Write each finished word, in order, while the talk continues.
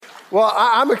Well,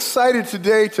 I'm excited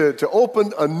today to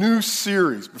open a new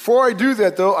series. Before I do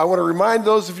that, though, I want to remind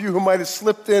those of you who might have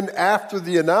slipped in after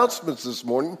the announcements this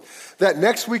morning that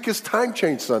next week is Time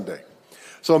Change Sunday.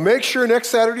 So make sure next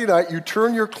Saturday night you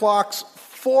turn your clocks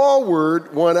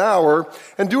forward 1 hour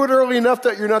and do it early enough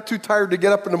that you're not too tired to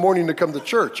get up in the morning to come to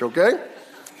church, okay?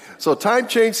 So Time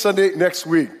Change Sunday next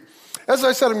week. As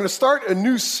I said, I'm going to start a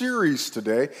new series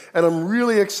today, and I'm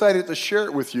really excited to share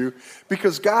it with you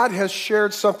because God has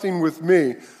shared something with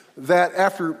me that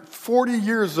after 40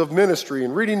 years of ministry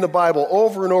and reading the Bible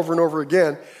over and over and over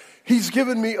again, He's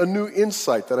given me a new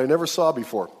insight that I never saw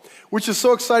before, which is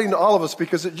so exciting to all of us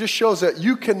because it just shows that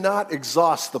you cannot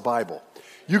exhaust the Bible.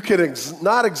 You can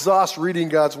not exhaust reading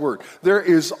God's Word. There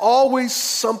is always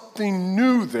something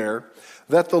new there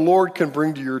that the Lord can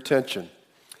bring to your attention.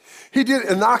 He did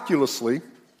innocuously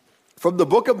from the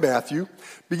book of Matthew,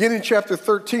 beginning chapter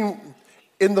 13,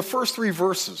 in the first 3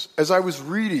 verses. As I was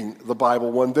reading the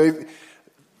Bible one day,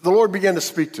 the Lord began to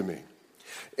speak to me.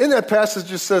 In that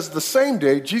passage, it says, the same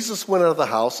day, Jesus went out of the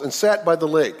house and sat by the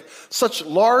lake. Such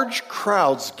large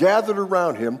crowds gathered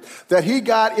around him that he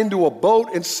got into a boat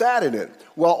and sat in it,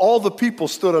 while all the people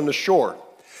stood on the shore.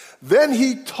 Then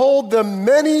he told them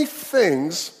many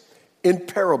things in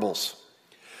parables.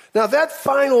 Now, that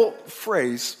final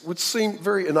phrase would seem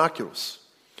very innocuous.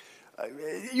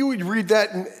 You would read that,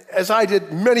 as I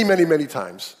did many, many, many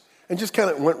times, and just kind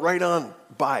of went right on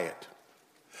by it.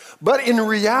 But in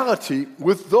reality,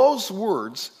 with those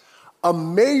words, a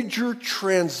major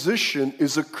transition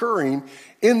is occurring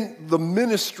in the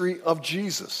ministry of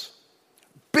Jesus.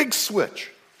 Big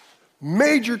switch,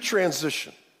 major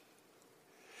transition.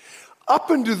 Up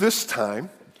until this time,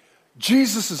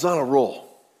 Jesus is on a roll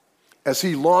as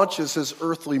he launches his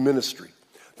earthly ministry.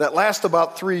 That lasts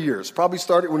about 3 years. Probably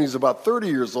started when he was about 30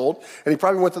 years old, and he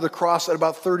probably went to the cross at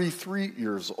about 33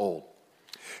 years old.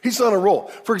 He's on a roll.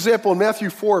 For example, in Matthew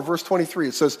 4, verse 23,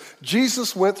 it says,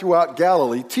 Jesus went throughout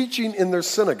Galilee, teaching in their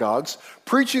synagogues,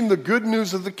 preaching the good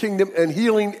news of the kingdom, and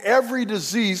healing every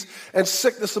disease and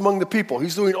sickness among the people.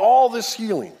 He's doing all this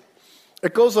healing.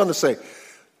 It goes on to say,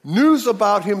 news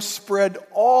about him spread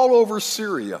all over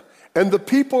Syria, and the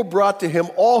people brought to him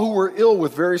all who were ill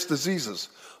with various diseases,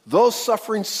 those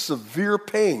suffering severe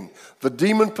pain, the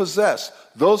demon-possessed,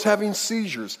 those having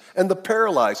seizures, and the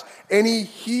paralyzed, and he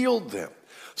healed them.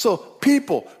 So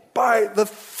people, by the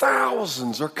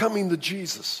thousands, are coming to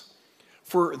Jesus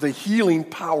for the healing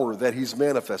power that he's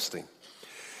manifesting.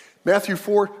 Matthew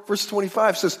 4, verse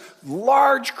 25 says,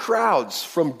 large crowds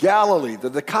from Galilee, the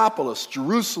Decapolis,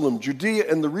 Jerusalem,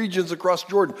 Judea, and the regions across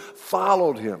Jordan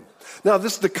followed him. Now,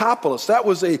 this Decapolis, that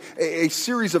was a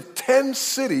series of 10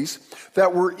 cities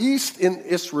that were east in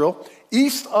Israel,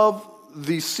 east of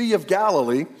the Sea of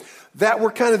Galilee, that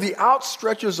were kind of the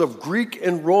outstretches of Greek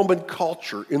and Roman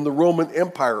culture in the Roman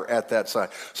Empire at that time.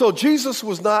 So Jesus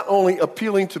was not only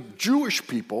appealing to Jewish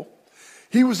people,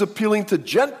 he was appealing to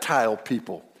Gentile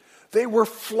people. They were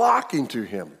flocking to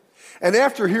him. And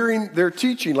after hearing their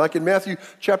teaching, like in Matthew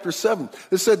chapter 7,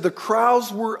 it said the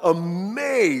crowds were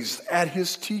amazed at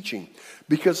his teaching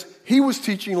because he was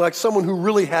teaching like someone who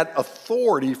really had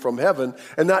authority from heaven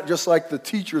and not just like the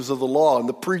teachers of the law and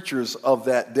the preachers of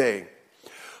that day.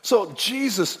 So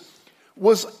Jesus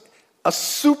was a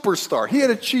superstar. He had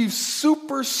achieved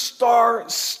superstar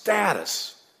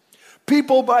status.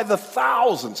 People by the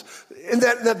thousands. In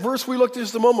that verse we looked at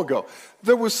just a moment ago,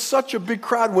 there was such a big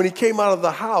crowd when he came out of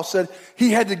the house that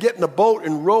he had to get in a boat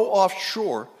and row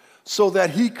offshore so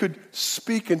that he could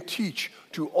speak and teach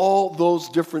to all those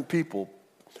different people.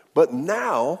 But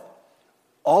now,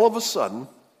 all of a sudden,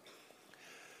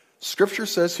 Scripture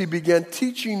says he began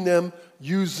teaching them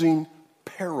using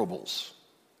parables.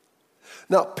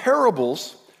 Now,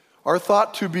 parables are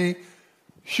thought to be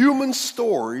human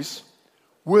stories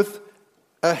with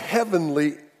a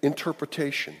heavenly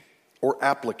interpretation or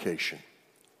application.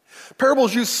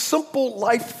 Parables use simple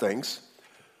life things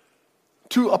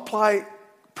to apply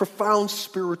profound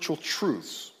spiritual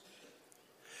truths.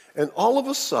 And all of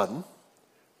a sudden,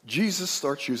 Jesus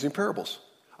starts using parables.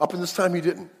 Up in this time, he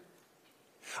didn't.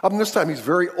 Up in this time, he's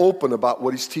very open about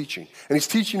what he's teaching. And he's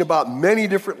teaching about many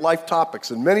different life topics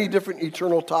and many different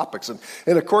eternal topics.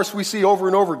 And of course, we see over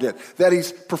and over again that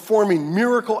he's performing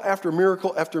miracle after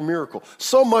miracle after miracle.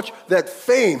 So much that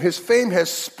his fame has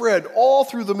spread all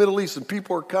through the Middle East, and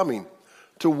people are coming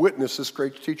to witness this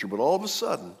great teacher. But all of a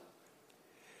sudden,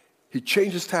 he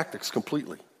changes tactics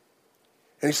completely.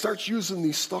 And he starts using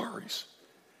these stories.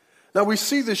 Now, we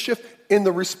see this shift in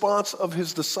the response of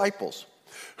his disciples,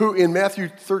 who in Matthew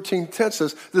 13:10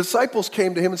 says, the disciples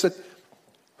came to him and said,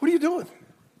 what are you doing?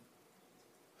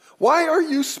 Why are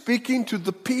you speaking to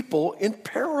the people in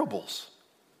parables?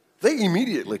 They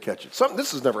immediately catch it.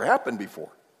 This has never happened before.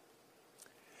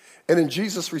 And then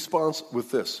Jesus responds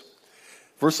with this.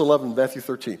 Verse 11, Matthew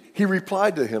 13. He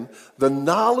replied to him, the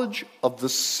knowledge of the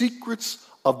secrets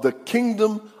of the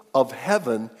kingdom of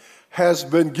heaven has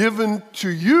been given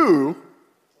to you,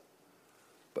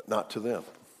 but not to them.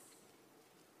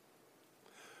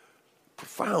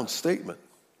 Profound statement.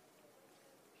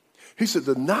 He said,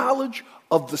 the knowledge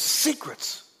of the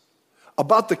secrets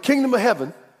about the kingdom of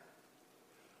heaven,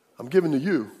 I'm giving to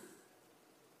you,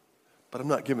 but I'm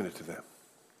not giving it to them.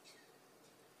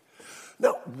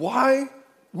 Now, why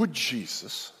would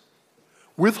Jesus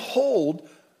withhold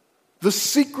the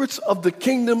secrets of the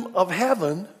kingdom of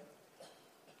heaven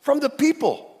from the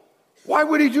people? Why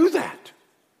would he do that?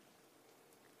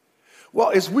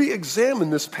 Well, as we examine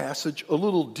this passage a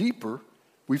little deeper,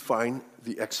 we find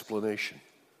the explanation.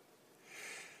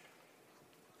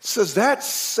 It says that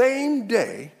same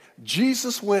day,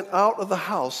 Jesus went out of the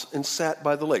house and sat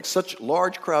by the lake. Such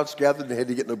large crowds gathered they had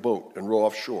to get in a boat and row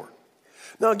offshore.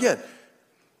 Now again,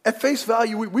 at face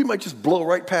value, we might just blow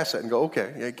right past that and go,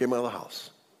 okay, yeah, he came out of the house.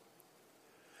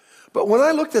 But when I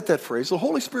looked at that phrase, the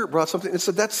Holy Spirit brought something and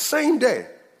said that same day.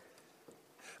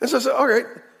 And so I said, all right,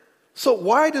 so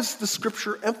why does the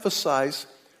scripture emphasize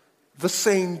the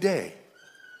same day?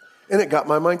 And it got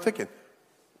my mind thinking,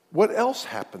 what else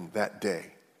happened that day?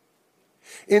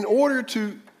 In order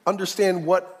to understand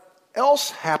what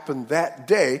else happened that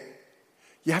day,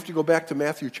 you have to go back to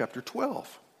Matthew chapter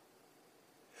 12.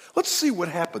 Let's see what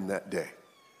happened that day.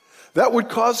 That would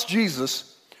cause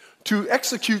Jesus to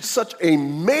execute such a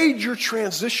major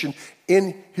transition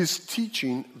in his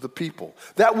teaching the people.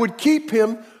 That would keep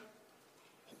him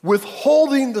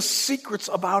withholding the secrets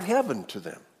about heaven to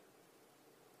them.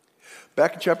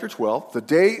 Back in chapter 12, the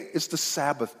day is the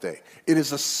Sabbath day. It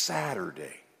is a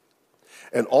Saturday.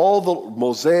 And all the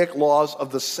Mosaic laws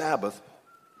of the Sabbath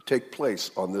take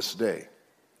place on this day.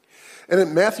 And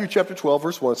in Matthew chapter 12,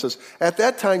 verse 1, it says, at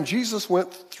that time Jesus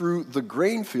went through the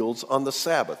grain fields on the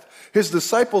Sabbath. His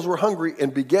disciples were hungry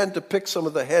and began to pick some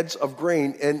of the heads of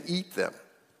grain and eat them.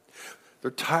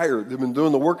 They're tired. They've been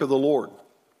doing the work of the Lord.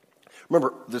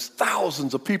 Remember, there's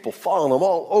thousands of people following them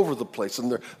all over the place,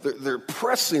 and they're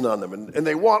pressing on them, and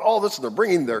they want all this, and they're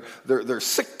bringing their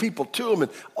sick people to them,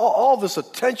 and all this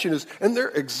attention is, and they're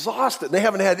exhausted, and they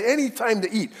haven't had any time to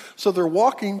eat. So they're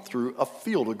walking through a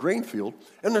field, a grain field,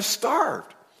 and they're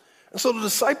starved. And so the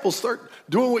disciples start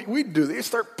doing what we do. They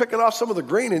start picking off some of the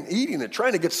grain and eating it,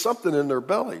 trying to get something in their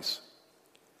bellies.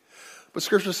 But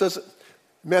Scripture says,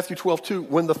 Matthew 12:2,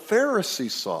 when the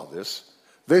Pharisees saw this,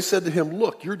 they said to him,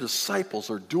 look, your disciples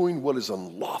are doing what is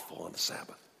unlawful on the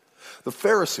Sabbath. The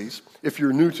Pharisees, if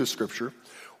you're new to Scripture,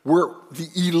 were the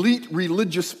elite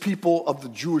religious people of the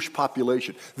Jewish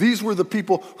population. These were the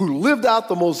people who lived out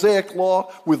the Mosaic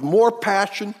law with more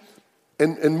passion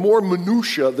and more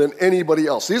minutia than anybody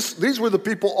else. These were the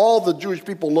people all the Jewish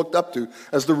people looked up to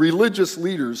as the religious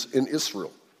leaders in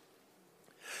Israel.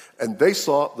 And they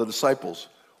saw the disciples,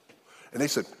 and they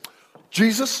said,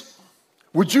 Jesus,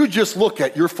 would you just look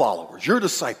at your followers, your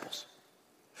disciples?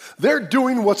 They're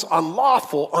doing what's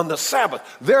unlawful on the Sabbath.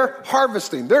 They're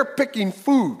harvesting. They're picking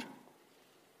food.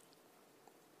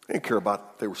 They didn't care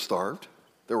about they were starved.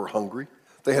 They were hungry.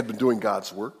 They had been doing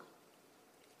God's work.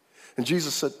 And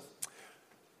Jesus said,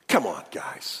 come on,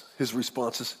 guys. His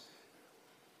response is,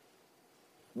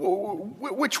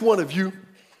 which one of you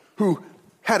who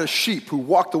had a sheep who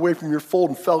walked away from your fold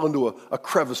and fell into a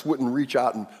crevice wouldn't reach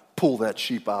out and pull that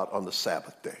sheep out on the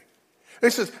Sabbath day? And he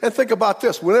says, and think about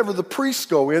this. Whenever the priests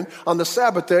go in on the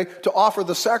Sabbath day to offer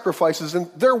the sacrifices,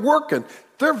 and they're working,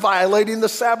 they're violating the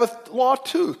Sabbath law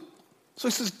too. So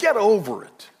he says, get over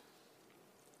it.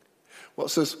 Well, it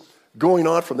says, going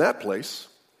on from that place,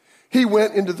 he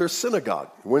went into their synagogue,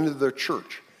 went into their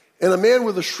church, and a man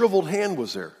with a shriveled hand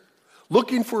was there.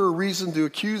 Looking for a reason to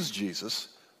accuse Jesus,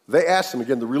 they asked him,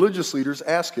 again, the religious leaders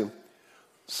asked him,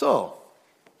 so,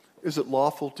 is it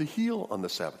lawful to heal on the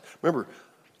Sabbath? Remember,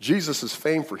 Jesus'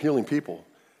 fame for healing people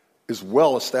is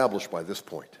well established by this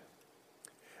point.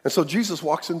 And so Jesus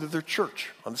walks into their church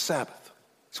on the Sabbath.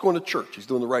 He's going to church. He's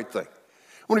doing the right thing.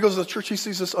 When he goes to the church, he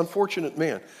sees this unfortunate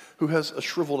man who has a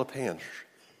shriveled up hand.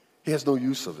 He has no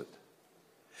use of it.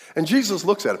 And Jesus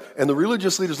looks at him, and the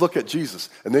religious leaders look at Jesus,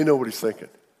 and they know what he's thinking.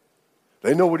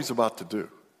 They know what he's about to do.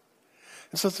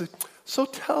 And so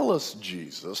tell us,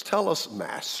 Jesus, tell us,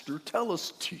 Master, tell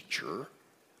us, Teacher,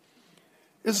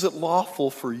 is it lawful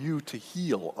for you to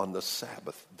heal on the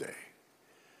Sabbath day?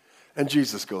 And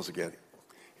Jesus goes again.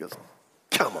 He goes,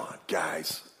 come on,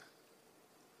 guys.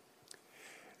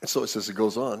 And so it says, it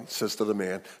goes on, it says to the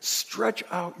man, stretch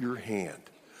out your hand.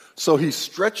 So he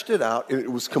stretched it out, and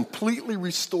it was completely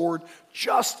restored,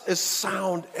 just as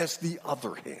sound as the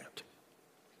other hand.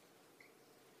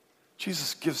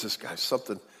 Jesus gives this guy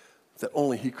something that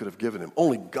only he could have given him,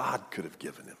 only God could have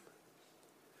given him.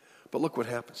 But look what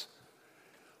happens.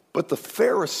 But the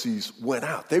Pharisees went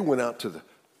out. They went out to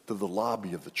the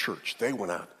lobby of the church. They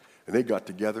went out, and they got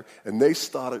together, and they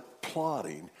started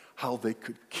plotting how they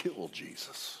could kill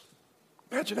Jesus.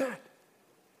 Imagine that.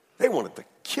 They wanted to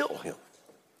kill him.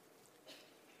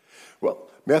 Well,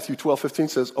 Matthew 12:15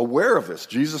 says, aware of this,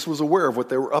 Jesus was aware of what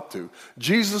they were up to.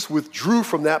 Jesus withdrew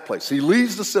from that place. He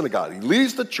leaves the synagogue. He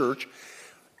leaves the church.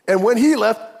 And when he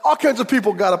left, all kinds of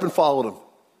people got up and followed him.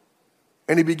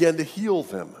 And he began to heal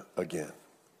them again.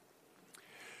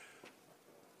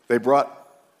 They brought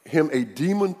him a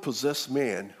demon-possessed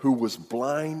man who was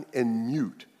blind and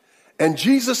mute. And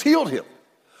Jesus healed him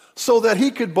so that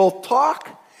he could both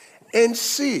talk and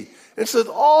see. And said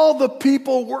all the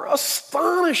people were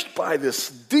astonished by this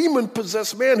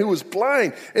demon-possessed man who was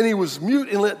blind and he was mute,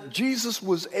 and that Jesus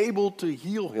was able to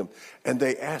heal him. And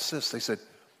they asked this, they said,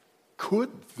 could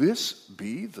this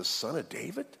be the son of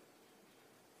David?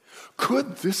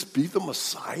 Could this be the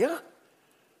Messiah?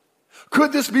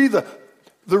 Could this be the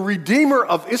Redeemer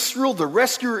of Israel, the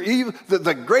rescuer,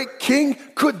 the great king?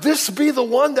 Could this be the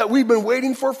one that we've been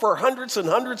waiting for hundreds and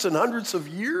hundreds and hundreds of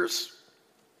years?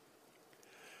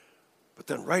 But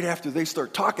then right after they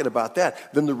start talking about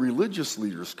that, then the religious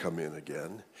leaders come in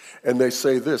again, and they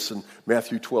say this in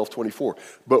Matthew 12:24.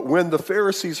 But when the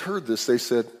Pharisees heard this, they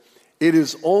said, it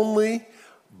is only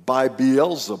by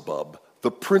Beelzebub,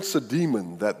 the prince of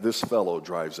demons, that this fellow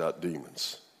drives out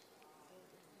demons.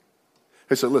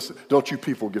 They said, listen, don't you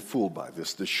people get fooled by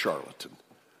this charlatan,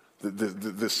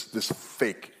 this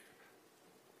fake.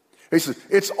 He said,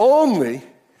 it's only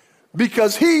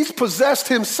because he's possessed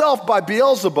himself by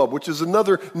Beelzebub, which is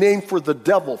another name for the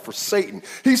devil, for Satan.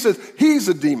 He says he's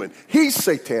a demon. He's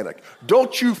satanic.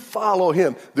 Don't you follow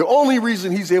him. The only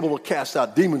reason he's able to cast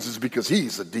out demons is because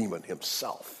he's a demon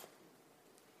himself.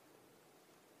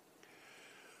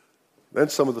 Then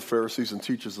some of the Pharisees and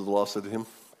teachers of the law said to him,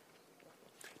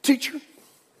 teacher,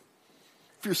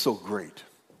 if you're so great,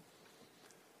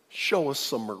 show us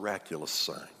some miraculous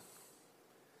sign.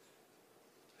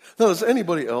 Now, does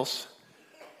anybody else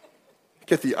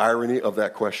get the irony of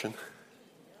that question?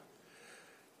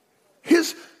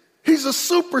 He's a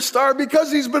superstar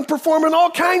because he's been performing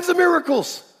all kinds of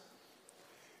miracles.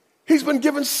 He's been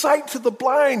giving sight to the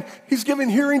blind. He's giving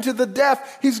hearing to the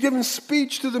deaf. He's giving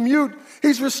speech to the mute.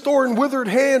 He's restoring withered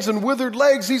hands and withered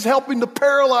legs. He's helping the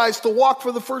paralyzed to walk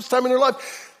for the first time in their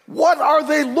life. What are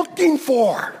they looking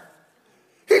for?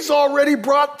 He's already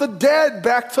brought the dead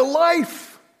back to life.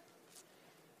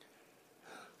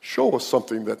 Show us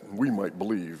something that we might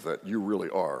believe that you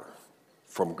really are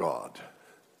from God.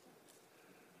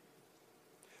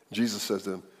 Jesus says to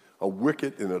them, a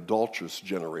wicked and adulterous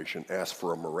generation asks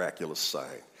for a miraculous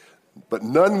sign, but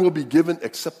none will be given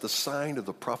except the sign of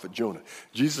the prophet Jonah.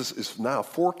 Jesus is now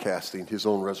forecasting his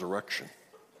own resurrection.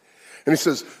 And he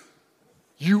says,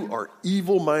 you are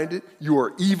evil-minded, you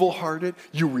are evil-hearted,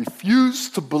 you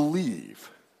refuse to believe.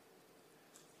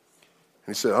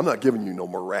 And he said, I'm not giving you no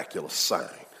miraculous sign,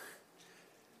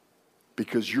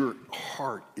 because your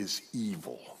heart is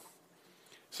evil.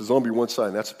 He says, only be one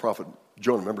sign, that's the prophet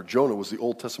Jonah. Remember, Jonah was the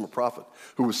Old Testament prophet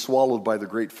who was swallowed by the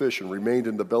great fish and remained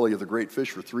in the belly of the great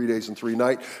fish for 3 days and 3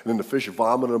 nights, and then the fish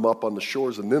vomited him up on the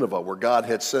shores of Nineveh, where God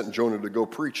had sent Jonah to go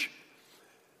preach.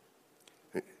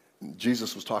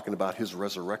 Jesus was talking about his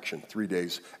resurrection 3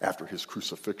 days after his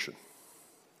crucifixion.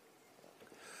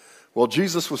 Well,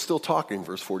 Jesus was still talking,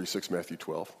 verse 46, Matthew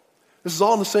 12. This is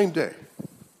all on the same day.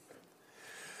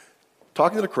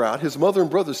 Talking to the crowd, his mother and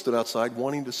brothers stood outside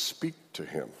wanting to speak to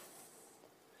him.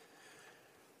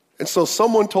 And so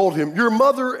someone told him, your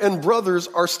mother and brothers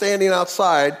are standing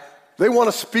outside. They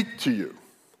want to speak to you.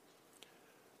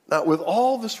 Now, with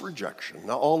all this rejection,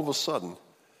 now all of a sudden,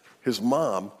 his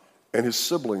mom and his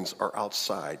siblings are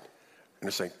outside. And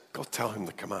they're saying, go tell him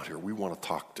to come out here. We want to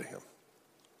talk to him.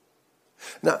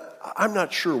 Now, I'm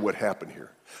not sure what happened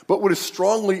here. But what is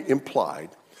strongly implied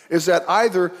is that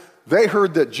either they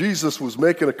heard that Jesus was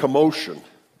making a commotion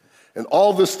and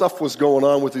all this stuff was going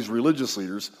on with these religious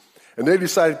leaders, and they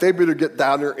decided they better get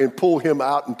down there and pull him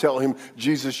out and tell him,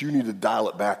 Jesus, you need to dial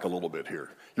it back a little bit here.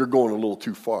 You're going a little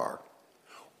too far.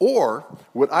 Or,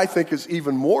 what I think is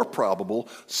even more probable,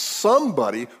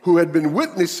 somebody who had been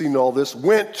witnessing all this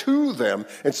went to them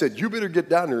and said, you better get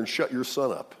down there and shut your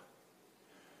son up.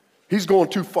 He's going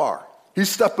too far. He's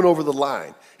stepping over the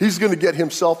line. He's going to get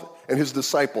himself and his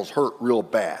disciples hurt real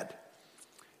bad.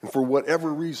 And for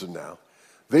whatever reason now,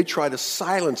 they try to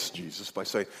silence Jesus by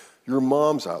saying, your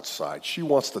mom's outside. She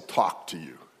wants to talk to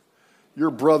you.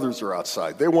 Your brothers are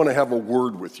outside. They want to have a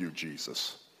word with you,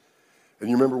 Jesus. And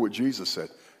you remember what Jesus said?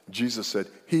 Jesus said,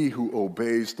 he who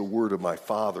obeys the word of my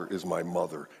Father is my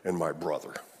mother and my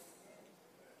brother.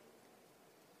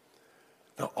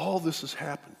 Now, all this has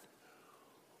happened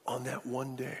on that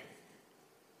one day.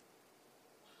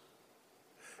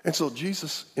 And so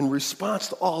Jesus, in response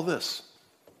to all this,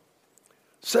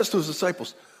 says to his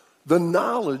disciples, the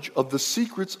knowledge of the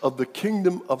secrets of the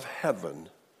kingdom of heaven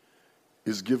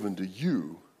is given to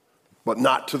you, but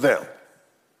not to them.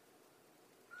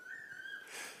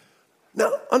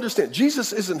 Now, understand,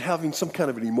 Jesus isn't having some kind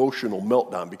of an emotional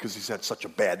meltdown because he's had such a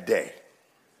bad day.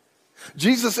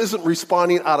 Jesus isn't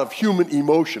responding out of human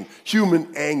emotion,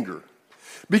 human anger.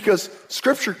 Because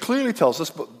Scripture clearly tells us,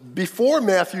 but before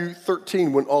Matthew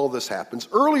 13, when all this happens,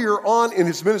 earlier on in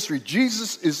his ministry,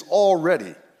 Jesus is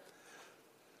already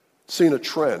seeing a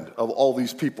trend of all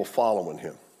these people following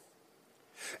him.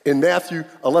 In Matthew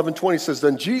 11:20 says,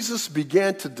 then Jesus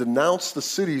began to denounce the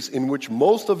cities in which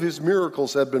most of his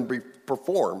miracles had been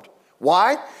performed.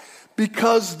 Why?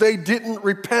 Because they didn't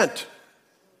repent.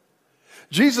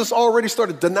 Jesus already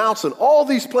started denouncing all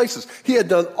these places. He had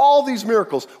done all these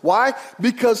miracles. Why?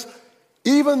 Because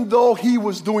even though he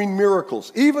was doing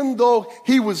miracles, even though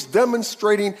he was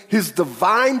demonstrating his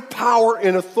divine power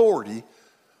and authority,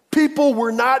 people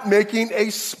were not making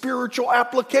a spiritual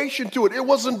application to it. It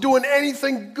wasn't doing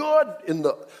anything good in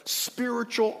the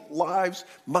spiritual lives,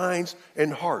 minds,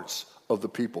 and hearts of the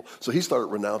people. So he started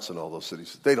renouncing all those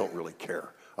cities. They don't really care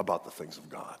about the things of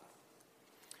God.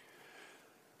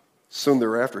 Soon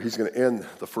thereafter, he's going to end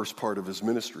the first part of his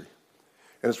ministry.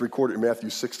 And it's recorded in Matthew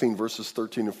 16, verses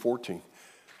 13 and 14.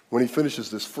 When he finishes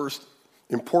this first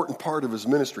important part of his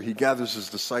ministry, he gathers his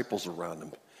disciples around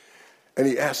him. And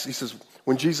he says,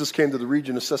 when Jesus came to the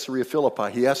region of Caesarea Philippi,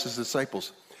 he asked his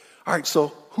disciples, all right,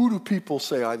 so who do people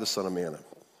say I, the Son of Man, am?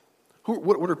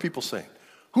 What are people saying?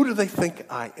 Who do they think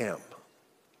I am?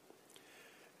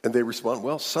 And they respond,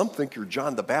 well, some think you're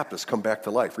John the Baptist come back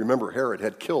to life. Remember, Herod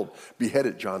had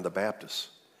beheaded John the Baptist.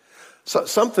 So,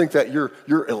 some think that you're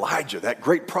Elijah, that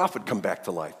great prophet come back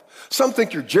to life. Some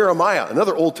think you're Jeremiah,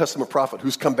 another Old Testament prophet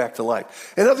who's come back to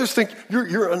life. And others think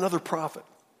you're another prophet.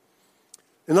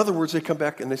 In other words, they come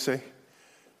back and they say,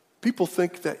 people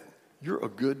think that you're a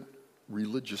good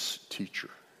religious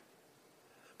teacher.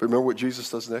 But remember what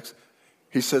Jesus does next?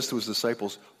 He says to his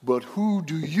disciples, but who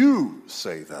do you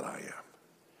say that I am?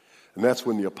 And that's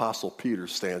when the Apostle Peter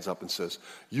stands up and says,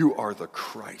 you are the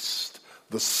Christ,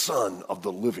 the Son of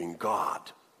the living God.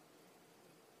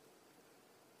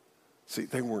 See,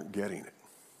 they weren't getting it.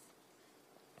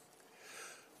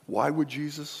 Why would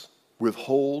Jesus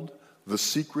withhold the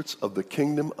secrets of the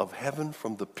kingdom of heaven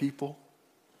from the people?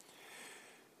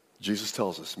 Jesus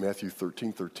tells us, Matthew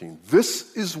 13:13,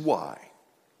 this is why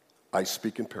I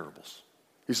speak in parables.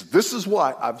 He said, this is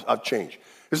why I've changed.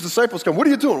 His disciples come, what are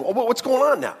you doing? What's going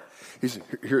on now? He said,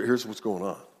 here's what's going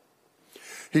on.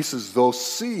 He says, though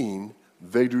seeing,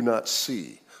 they do not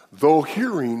see. Though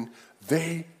hearing,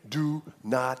 they do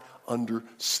not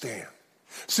understand.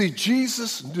 See,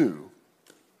 Jesus knew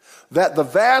that the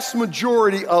vast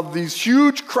majority of these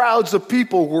huge crowds of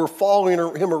people who were following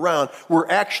him around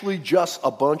were actually just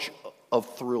a bunch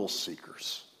of thrill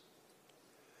seekers.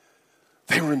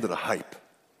 They were into the hype.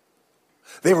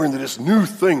 They were into this new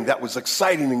thing that was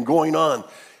exciting and going on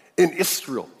in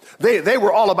Israel. They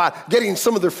were all about getting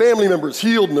some of their family members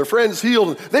healed and their friends healed.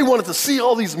 And they wanted to see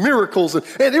all these miracles. And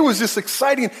it was just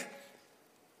exciting.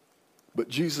 But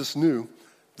Jesus knew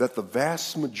that the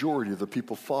vast majority of the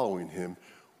people following him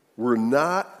were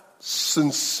not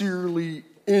sincerely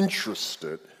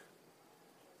interested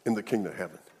in the kingdom of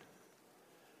heaven.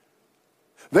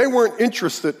 They weren't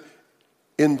interested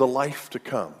in the life to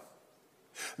come.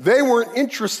 They weren't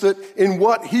interested in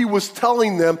what he was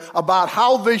telling them about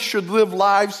how they should live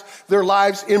their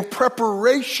lives in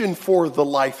preparation for the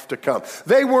life to come.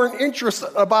 They weren't interested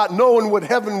about knowing what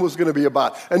heaven was going to be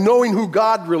about and knowing who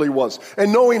God really was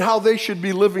and knowing how they should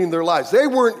be living their lives. They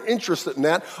weren't interested in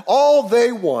that. All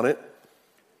they wanted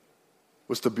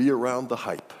was to be around the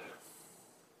hype.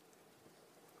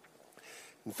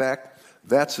 In fact,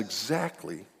 that's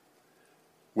exactly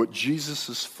what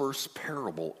Jesus' first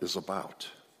parable is about.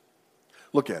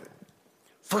 Look at it.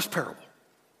 First parable.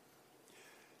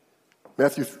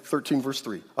 Matthew 13, verse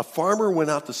 3. A farmer went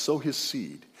out to sow his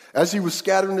seed. As he was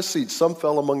scattering the seed, some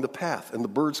fell among the path, and the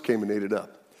birds came and ate it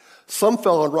up. Some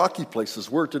fell on rocky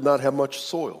places where it did not have much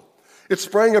soil. It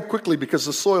sprang up quickly because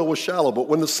the soil was shallow, but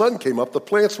when the sun came up, the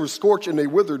plants were scorched and they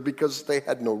withered because they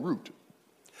had no root.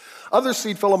 Other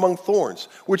seed fell among thorns,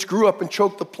 which grew up and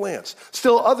choked the plants.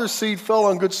 Still other seed fell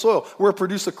on good soil, where it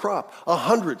produced a crop,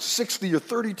 100, 60, or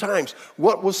 30 times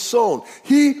what was sown.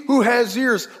 He who has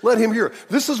ears, let him hear.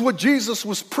 This is what Jesus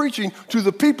was preaching to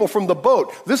the people from the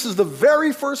boat. This is the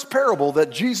very first parable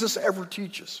that Jesus ever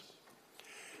teaches.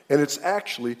 And it's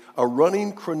actually a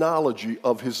running chronology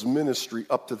of his ministry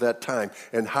up to that time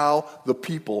and how the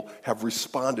people have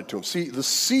responded to him. See, the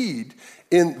seed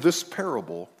in this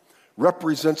parable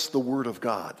represents the Word of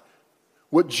God.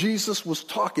 What Jesus was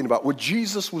talking about, what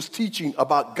Jesus was teaching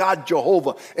about God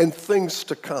Jehovah and things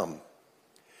to come.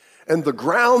 And the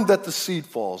ground that the seed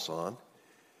falls on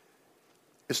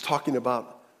is talking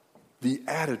about the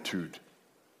attitude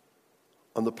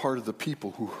on the part of the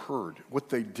people who heard, what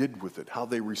they did with it, how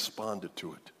they responded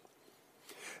to it.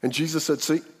 And Jesus said,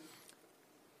 see,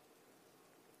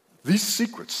 these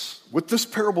secrets, what this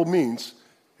parable means,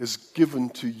 is given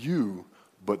to you,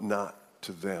 but not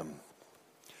to them.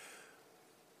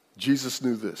 Jesus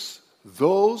knew this.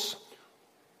 Those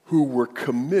who were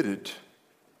committed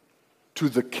to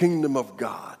the kingdom of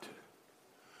God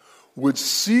would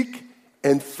seek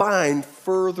and find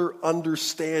further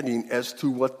understanding as to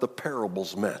what the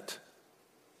parables meant.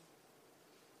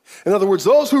 In other words,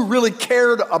 those who really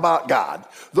cared about God,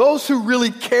 those who really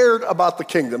cared about the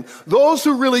kingdom, those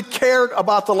who really cared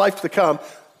about the life to come,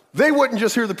 they wouldn't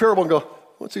just hear the parable and go,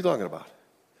 what's he talking about?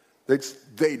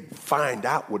 They'd find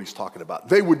out what he's talking about.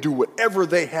 They would do whatever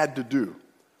they had to do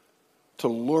to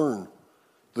learn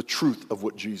the truth of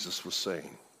what Jesus was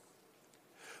saying.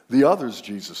 The others,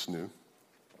 Jesus knew,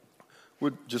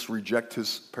 would just reject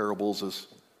his parables as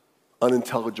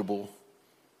unintelligible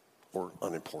or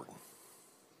unimportant.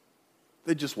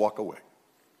 They'd just walk away.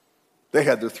 They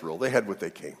had their thrill. They had what they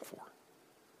came for.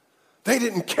 They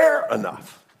didn't care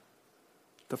enough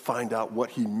to find out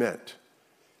what he meant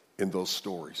in those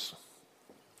stories.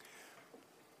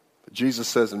 But Jesus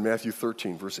says in Matthew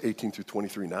 13, verse 18 through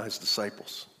 23, now his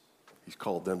disciples, he's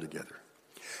called them together.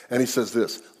 And he says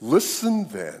this, listen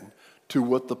then to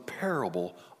what the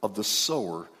parable of the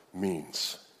sower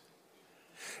means.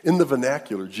 In the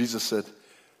vernacular, Jesus said,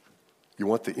 you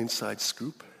want the inside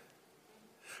scoop?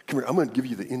 Come here, I'm going to give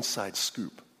you the inside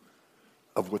scoop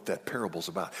of what that parable's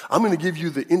about. I'm going to give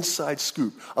you the inside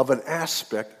scoop of an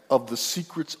aspect of the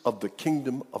secrets of the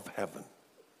kingdom of heaven.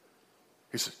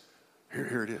 He said,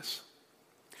 here it is.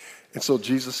 And so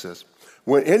Jesus says,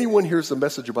 when anyone hears the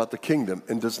message about the kingdom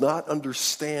and does not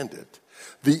understand it,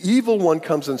 the evil one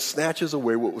comes and snatches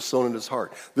away what was sown in his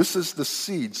heart. This is the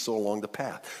seed sown along the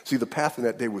path. See, the path in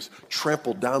that day was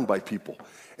trampled down by people,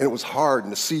 and it was hard,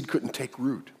 and the seed couldn't take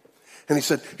root. And he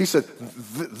said,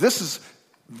 this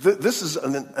is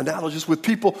an analogous with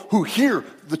people who hear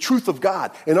the truth of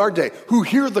God in our day, who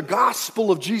hear the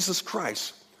gospel of Jesus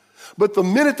Christ. But the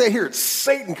minute they hear it,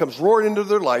 Satan comes roaring into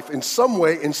their life in some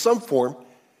way, in some form,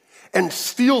 and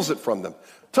steals it from them.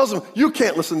 Tells them, you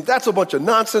can't listen, that's a bunch of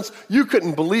nonsense, you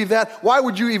couldn't believe that, why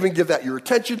would you even give that your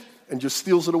attention? And just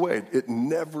steals it away. It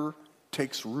never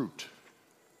takes root.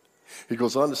 He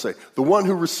goes on to say, the one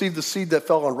who received the seed that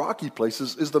fell on rocky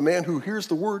places is the man who hears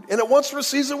the word and at once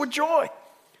receives it with joy.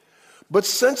 But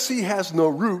since he has no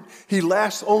root, he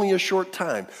lasts only a short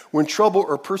time. When trouble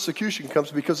or persecution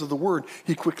comes because of the word,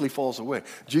 he quickly falls away.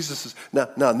 Jesus says,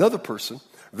 now another person,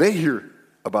 they hear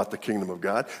about the kingdom of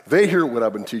God. They hear what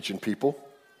I've been teaching people.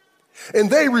 And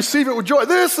they receive it with joy.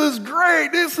 This is great.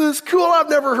 This is cool. I've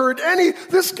never heard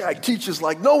this guy teaches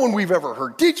like no one we've ever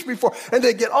heard teach before. And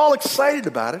they get all excited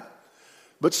about it.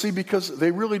 But see, because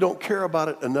they really don't care about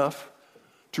it enough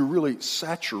to really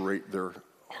saturate their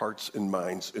hearts and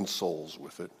minds and souls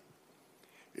with it,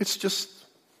 it's just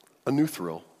a new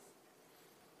thrill,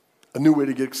 a new way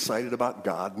to get excited about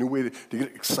God, a new way to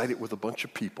get excited with a bunch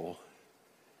of people.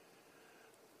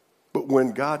 But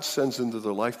when God sends into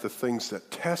their life the things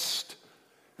that test,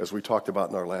 as we talked about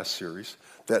in our last series,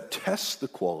 that test the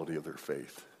quality of their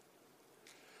faith,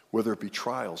 whether it be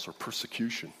trials or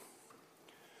persecution,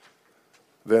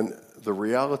 then the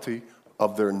reality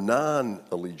of their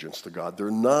non-allegiance to God,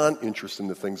 their non-interest in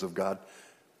the things of God,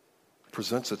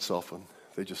 presents itself, and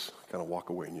they just kind of walk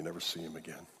away and you never see them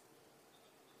again.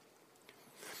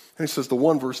 And he says, the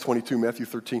one, verse 22, Matthew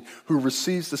 13, who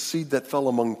receives the seed that fell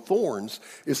among thorns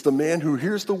is the man who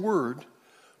hears the word,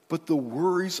 but the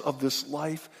worries of this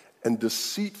life and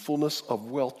deceitfulness of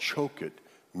wealth choke it,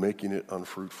 making it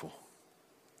unfruitful.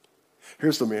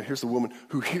 Here's the man, here's the woman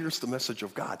who hears the message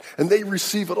of God, and they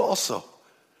receive it also.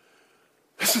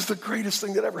 This is the greatest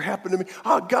thing that ever happened to me.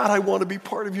 Oh, God, I want to be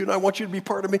part of you, and I want you to be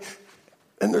part of me.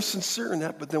 And they're sincere in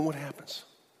that, but then what happens?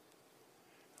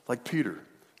 Like Peter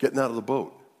getting out of the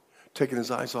boat, taking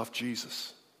his eyes off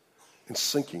Jesus and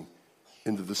sinking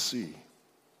into the sea.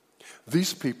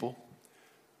 These people,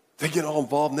 they get all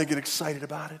involved and they get excited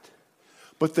about it,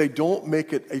 but they don't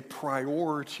make it a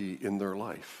priority in their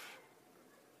life.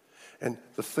 And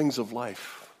the things of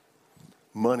life,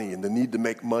 money and the need to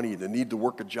make money and the need to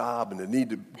work a job and the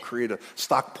need to create a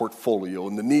stock portfolio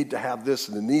and the need to have this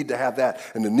and the need to have that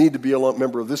and the need to be a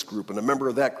member of this group and a member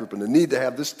of that group and the need to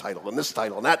have this title and this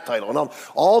title and that title and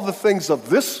all the things of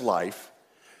this life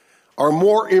are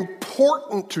more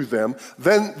important to them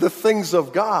than the things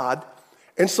of God.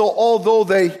 And so although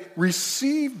they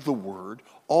receive the word,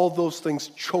 all those things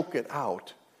choke it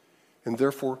out, and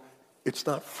therefore it's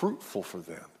not fruitful for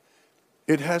them.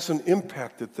 It hasn't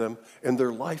impacted them and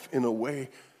their life in a way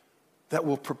that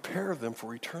will prepare them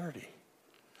for eternity,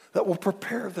 that will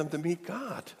prepare them to meet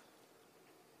God.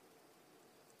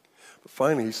 But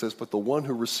finally, he says, but the one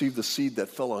who received the seed that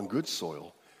fell on good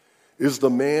soil is the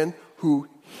man who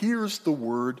hears the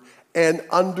word and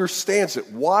understands it.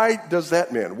 Why does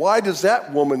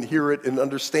that woman hear it and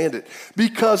understand it?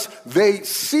 Because they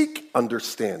seek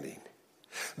understanding.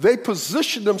 They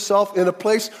position themselves in a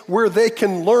place where they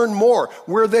can learn more,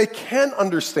 where they can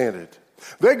understand it.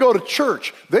 They go to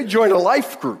church. They join a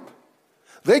life group.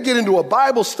 They get into a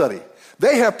Bible study.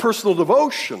 They have personal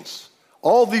devotions.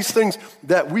 All these things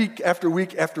that week after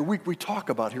week after week we talk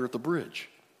about here at the Bridge.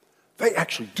 They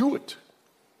actually do it.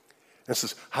 And it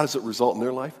says, how does it result in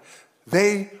their life?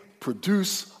 They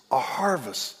produce a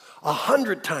harvest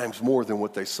 100 times more than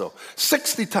what they sow,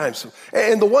 60 times.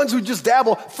 And the ones who just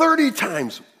dabble, 30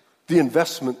 times the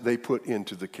investment they put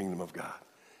into the kingdom of God.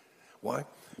 Why?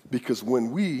 Because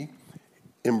when we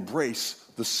embrace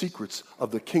the secrets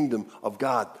of the kingdom of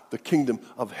God, the kingdom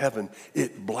of heaven,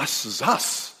 it blesses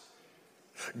us.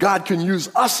 God can use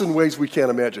us in ways we can't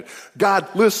imagine. God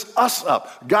lifts us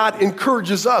up. God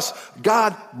encourages us.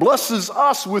 God blesses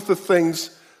us with the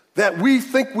things that we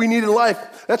think we need in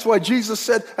life. That's why Jesus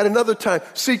said at another time,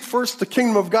 seek first the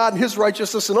kingdom of God and his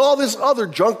righteousness, and all this other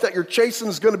junk that you're chasing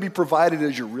is going to be provided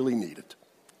as you really need it.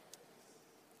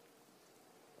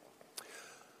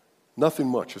 Nothing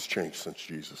much has changed since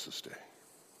Jesus' day.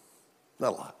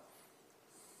 Not a lot.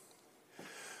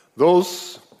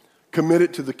 Those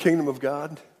committed to the kingdom of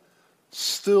God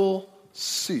still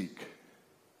seek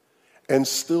and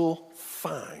still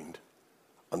find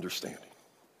understanding.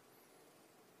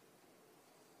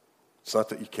 It's not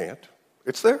that you can't.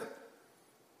 It's there. The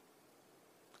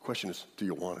question is, do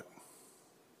you want it?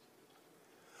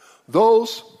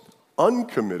 Those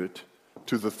uncommitted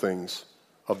to the things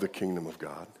of the kingdom of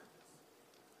God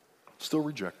still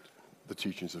reject the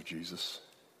teachings of Jesus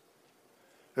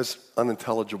as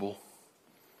unintelligible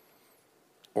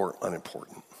or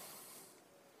unimportant.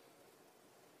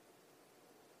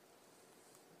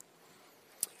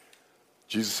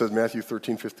 Jesus said, Matthew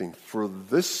 13:15, for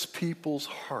this people's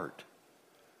heart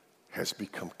has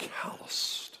become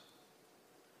calloused.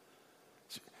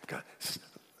 God,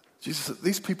 Jesus said,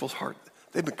 these people's heart,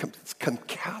 they've become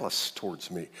callous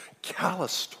towards me,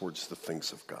 callous towards the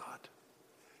things of God.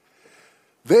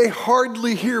 They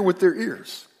hardly hear with their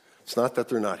ears. It's not that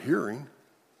they're not hearing,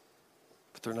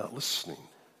 but they're not listening.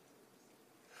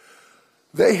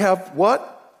 They have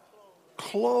what?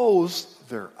 Closed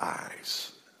their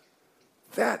eyes.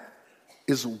 That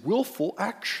is willful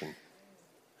action.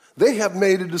 They have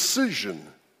made a decision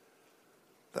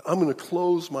that I'm going to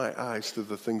close my eyes to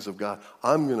the things of God.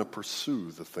 I'm going to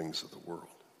pursue the things of the world.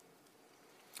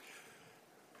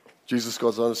 Jesus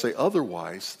goes on to say,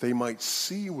 otherwise, they might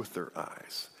see with their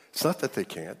eyes. It's not that they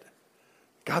can't.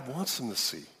 God wants them to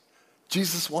see.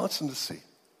 Jesus wants them to see.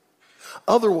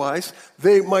 Otherwise,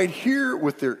 they might hear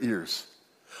with their ears.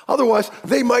 Otherwise,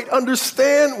 they might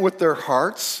understand with their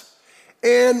hearts.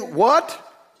 And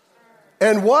what?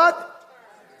 And what?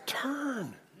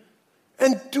 Turn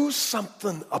and do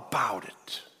something about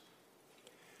it.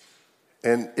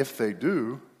 And if they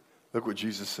do, look what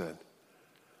Jesus said.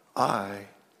 I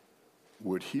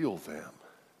would heal them.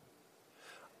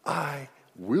 I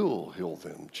will heal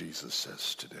them, Jesus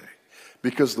says today.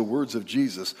 Because the words of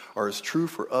Jesus are as true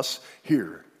for us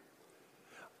here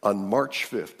on March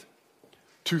 5th,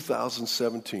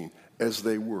 2017, as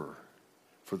they were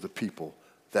for the people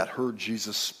that heard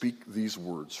Jesus speak these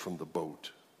words from the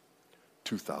boat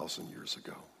 2,000 years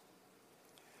ago.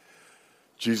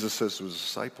 Jesus says to his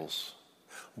disciples,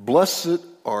 blessed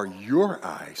are your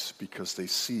eyes because they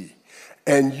see,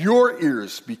 and your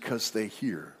ears because they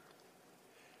hear.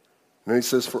 And he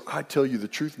says, for I tell you the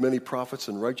truth, many prophets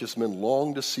and righteous men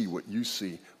long to see what you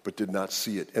see, but did not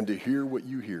see it, and to hear what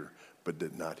you hear, but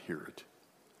did not hear it.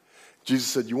 Jesus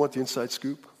said, you want the inside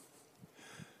scoop?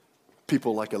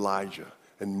 People like Elijah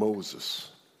and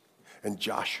Moses and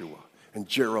Joshua and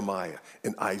Jeremiah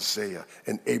and Isaiah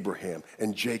and Abraham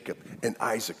and Jacob and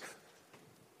Isaac,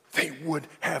 they would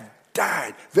have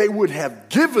died. They would have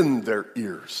given their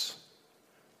ears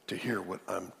to hear what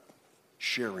I'm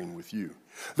sharing with you.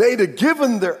 They'd have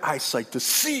given their eyesight to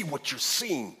see what you're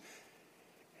seeing,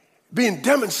 being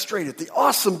demonstrated, the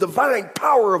awesome divine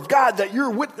power of God that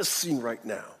you're witnessing right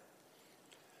now.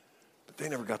 But they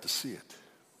never got to see it.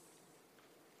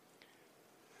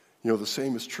 You know, the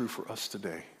same is true for us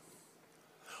today.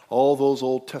 All those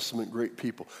Old Testament great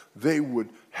people, they would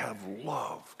have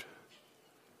loved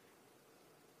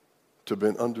to have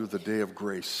been under the day of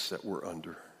grace that we're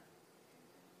under,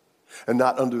 and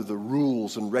not under the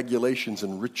rules and regulations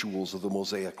and rituals of the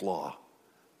Mosaic law.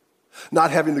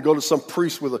 Not having to go to some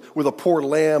priest with a poor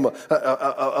lamb,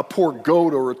 a poor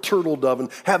goat, or a turtle dove, and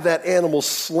have that animal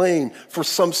slain for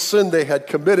some sin they had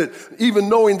committed, even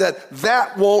knowing that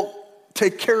that won't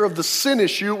take care of the sin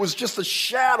issue. It was just a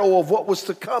shadow of what was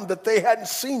to come that they hadn't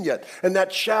seen yet. And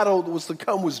that shadow that was to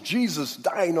come was Jesus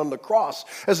dying on the cross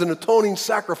as an atoning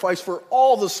sacrifice for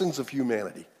all the sins of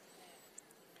humanity.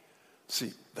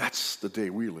 See, that's the day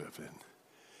we live in.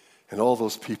 And all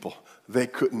those people, they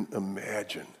couldn't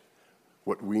imagine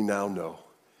what we now know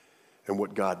and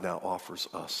what God now offers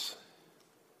us.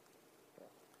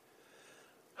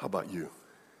 How about you?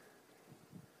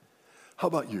 How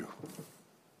about you?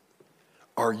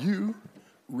 Are you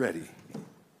ready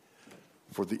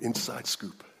for the inside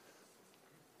scoop?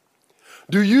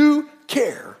 Do you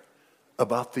care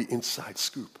about the inside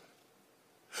scoop?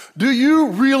 Do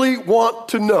you really want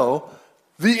to know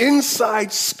the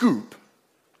inside scoop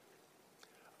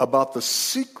about the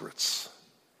secrets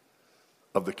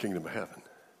of the kingdom of heaven?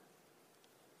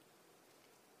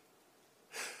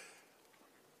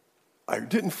 I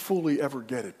didn't fully ever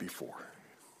get it before.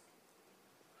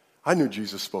 I knew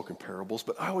Jesus spoke in parables,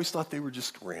 but I always thought they were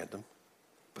just random,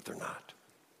 but they're not.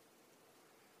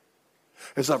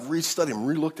 As I've restudied them,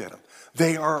 relooked at them,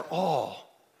 they are all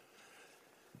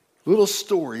little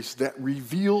stories that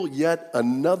reveal yet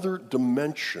another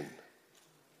dimension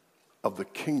of the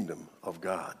kingdom of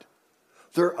God.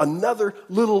 They're another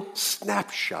little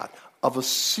snapshot of a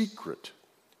secret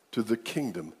to the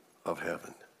kingdom of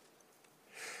heaven.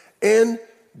 And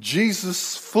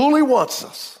Jesus fully wants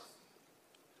us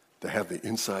to have the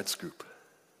inside scoop,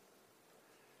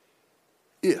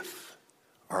 if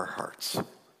our hearts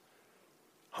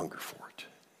hunger for it.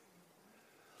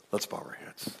 Let's bow our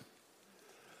heads.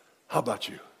 How about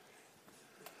you?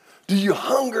 Do you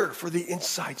hunger for the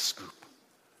inside scoop?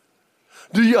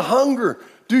 Do you hunger?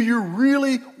 Do you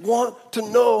really want to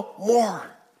know more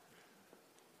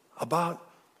about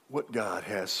what God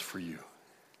has for you?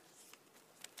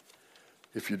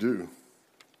 If you do,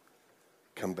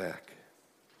 come back.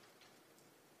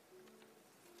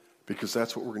 Because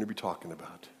that's what we're going to be talking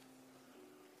about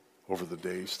over the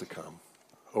days to come,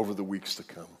 over the weeks to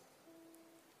come.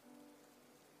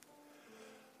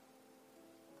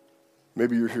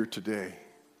 Maybe you're here today,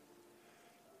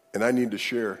 and I need to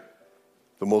share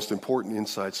the most important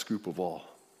inside scoop of all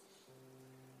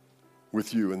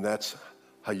with you, and that's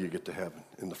how you get to heaven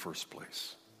in the first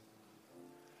place.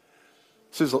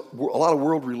 There's a lot of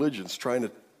world religions trying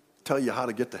to tell you how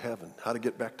to get to heaven, how to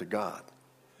get back to God.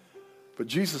 But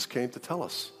Jesus came to tell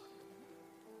us.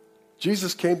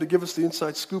 Jesus came to give us the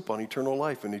inside scoop on eternal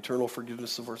life and eternal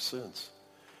forgiveness of our sins.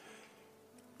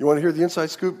 You want to hear the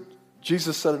inside scoop?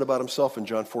 Jesus said it about himself in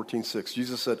John 14:6.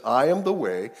 Jesus said, I am the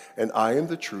way, and I am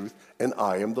the truth, and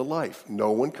I am the life.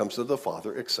 No one comes to the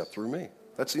Father except through me.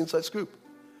 That's the inside scoop.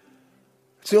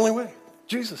 It's the only way.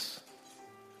 Jesus.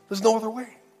 There's no other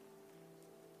way.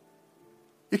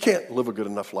 You can't live a good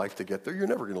enough life to get there. You're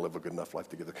never going to live a good enough life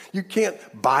to get there. You can't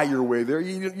buy your way there.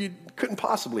 You couldn't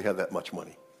possibly have that much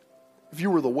money if you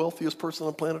were the wealthiest person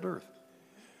on planet Earth.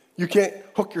 You can't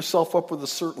hook yourself up with a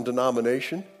certain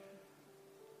denomination.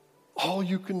 All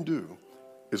you can do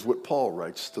is what Paul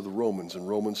writes to the Romans in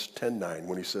Romans 10:9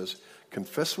 when he says,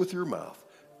 confess with your mouth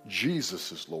Jesus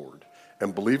is Lord,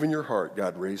 and believe in your heart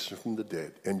God raised him from the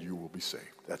dead, and you will be saved.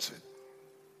 That's it.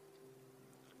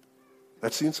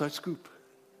 That's the inside scoop.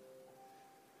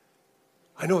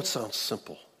 I know it sounds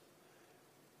simple.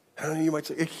 And you might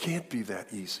say, it can't be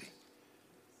that easy.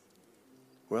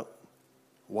 Well,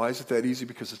 why is it that easy?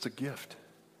 Because it's a gift.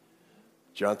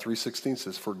 John 3:16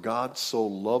 says, for God so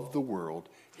loved the world,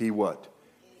 he what?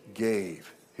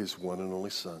 Gave his one and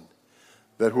only Son,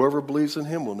 that whoever believes in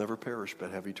him will never perish but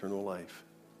have eternal life.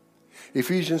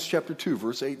 Ephesians chapter 2,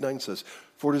 verse 8-9 says,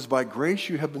 for it is by grace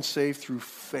you have been saved through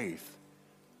faith.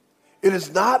 It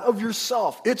is not of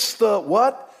yourself. It's the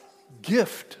what?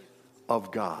 Gift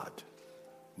of God,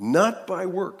 not by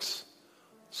works,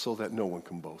 so that no one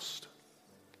can boast.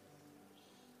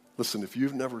 Listen, if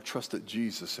you've never trusted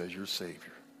Jesus as your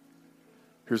Savior,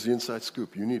 here's the inside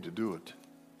scoop. You need to do it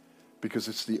because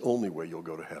it's the only way you'll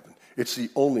go to heaven. It's the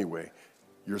only way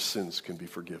your sins can be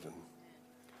forgiven.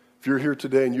 If you're here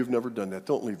today and you've never done that,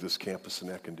 don't leave this campus in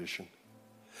that condition.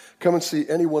 Come and see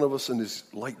any one of us in these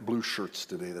light blue shirts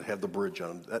today that have the bridge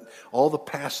on them. All the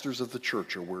pastors of the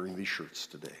church are wearing these shirts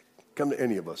today. Come to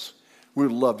any of us. We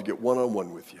would love to get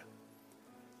one-on-one with you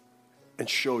and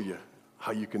show you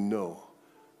how you can know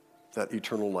that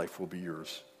eternal life will be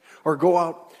yours. Or go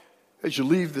out as you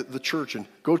leave the church and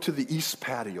go to the east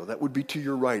patio. That would be to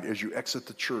your right as you exit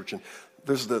the church. And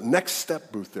there's the next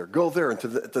step booth there. Go there and to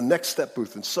the next step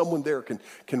booth, and someone there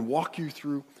can walk you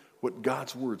through what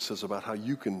God's word says about how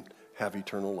you can have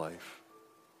eternal life.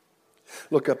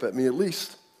 Look up at me at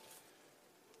least.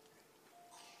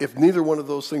 If neither one of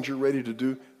those things you're ready to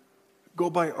do, go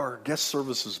by our guest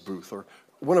services booth or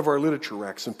one of our literature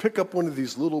racks and pick up one of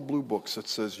these little blue books that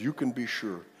says, "You Can Be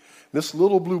Sure." This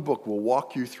little blue book will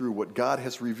walk you through what God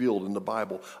has revealed in the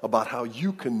Bible about how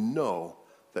you can know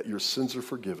that your sins are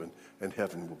forgiven and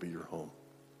heaven will be your home.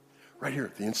 Right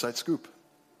here, the inside scoop.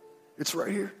 It's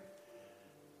right here.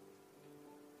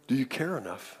 Do you care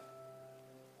enough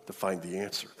to find the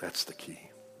answer? That's the key.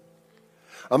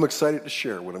 I'm excited to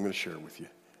share what I'm going to share with you.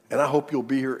 And I hope you'll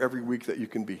be here every week that you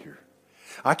can be here.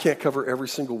 I can't cover every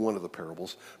single one of the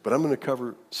parables, but I'm going to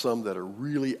cover some that are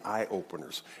really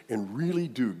eye-openers and really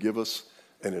do give us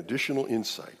an additional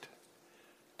insight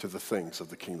to the things of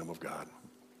the kingdom of God.